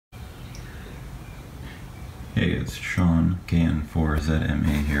Hey, it's Sean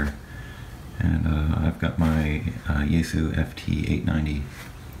KN4ZMA here, and I've got my Yaesu FT-890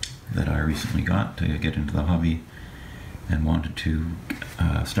 that I recently got to get into the hobby and wanted to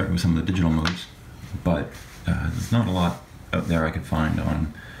start with some of the digital modes, but there's not a lot out there I could find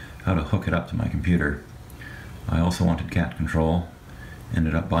on how to hook it up to my computer. I also wanted cat control,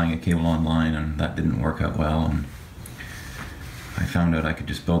 ended up buying a cable online and that didn't work out well, and I found out I could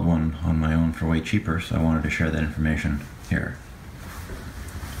just build one on my own for way cheaper, so I wanted to share that information here.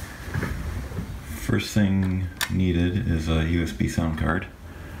 First thing needed is a USB sound card.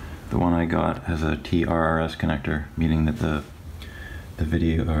 The one I got has a TRRS connector, meaning that the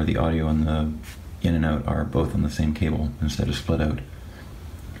video or the audio and the in and out are both on the same cable instead of split out.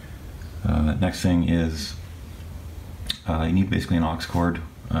 Next thing is you need basically an aux cord.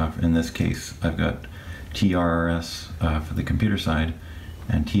 In this case, I've got TRRS for the computer side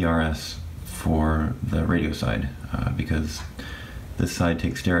and TRS for the radio side, because this side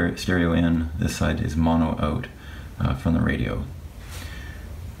takes stereo in, this side is mono out from the radio.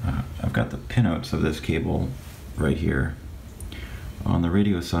 I've got the pinouts of this cable right here. On the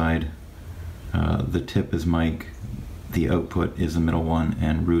radio side, the tip is mic, the output is the middle one,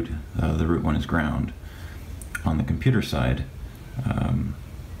 and the root one is ground. On the computer side,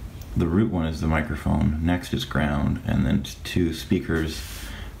 the root one is the microphone, next is ground, and then two speakers.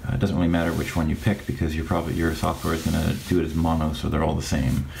 It doesn't really matter which one you pick because your software is going to do it as mono, so they're all the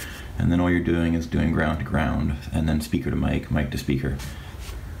same. And then all you're doing is doing ground to ground, and then speaker to mic, mic to speaker.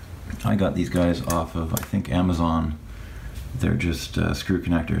 I got these guys off of, I think, Amazon. They're just screw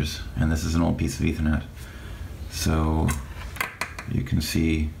connectors, and this is an old piece of Ethernet. So you can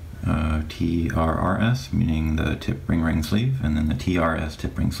see TRRS, meaning the tip ring sleeve, and then the TRS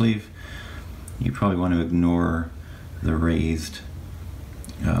tip ring sleeve. You probably want to ignore the raised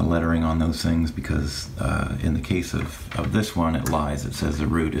lettering on those things because in the case of this one, it lies. It says the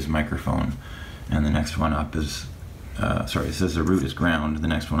root is microphone, and the next one up is it says the root is ground, the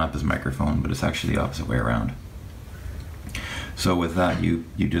next one up is microphone, but it's actually the opposite way around. So with that, you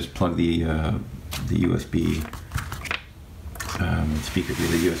just plug the USB speaker to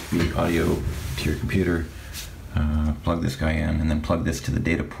the USB audio to your computer, plug this guy in, and then plug this to the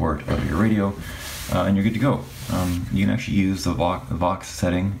data port of your radio, and you're good to go. You can actually use the Vox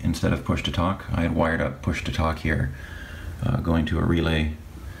setting instead of push to talk. I had wired up push to talk here, going to a relay,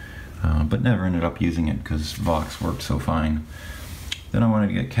 but never ended up using it because Vox worked so fine. Then I wanted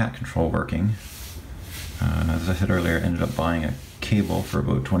to get cat control working. As I said earlier, I ended up buying a cable for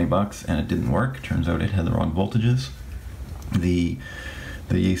about 20 bucks and it didn't work. Turns out it had the wrong voltages. The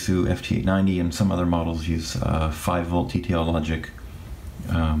Yaesu FT-890 and some other models use 5-volt TTL logic,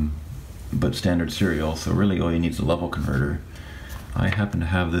 but standard serial, so really all you need is a level converter. I happen to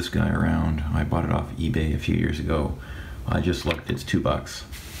have this guy around. I bought it off eBay a few years ago. I just looked, it's $2,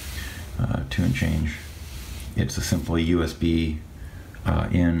 2 and change. It's a simple USB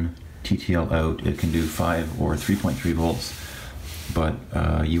in, TTL out. It can do 5 or 3.3 volts, but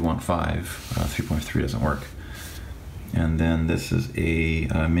you want 5, 3.3 doesn't work. And then this is a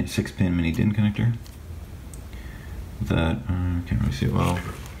 6-pin mini DIN connector that, can't really see it well,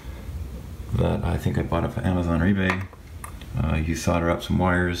 that I think I bought off of Amazon or eBay. You solder up some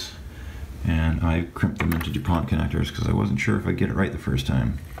wires, and I crimped them into DuPont connectors because I wasn't sure if I'd get it right the first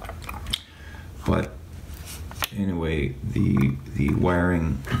time. But anyway, the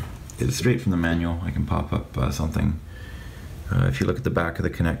wiring is straight from the manual. I can pop up something. If you look at the back of the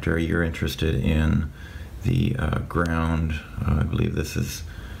connector, you're interested in the ground. I believe this is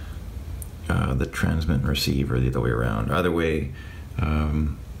the transmit and receive, or the other way around. Either way,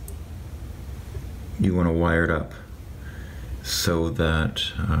 you want to wire it up so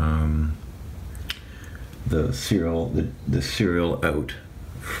that the serial out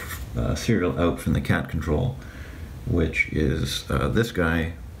from the cat control, which is this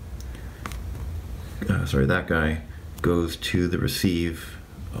guy, that guy, goes to the receive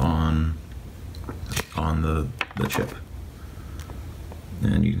on the chip,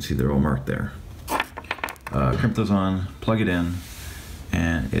 and you can see they're all marked there. Crimp those on, plug it in,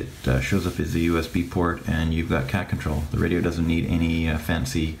 and it shows up as a USB port, and you've got cat control. The radio doesn't need any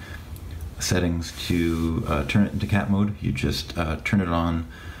fancy settings to turn it into cat mode. You just turn it on,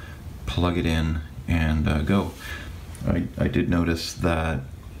 plug it in, and go. I did notice that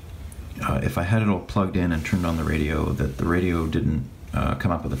if I had it all plugged in and turned on the radio, that the radio didn't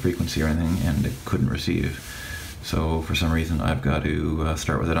come up with a frequency or anything, and it couldn't receive. So for some reason I've got to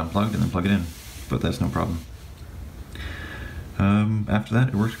start with it unplugged and then plug it in, but that's no problem. After that,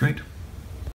 it works great.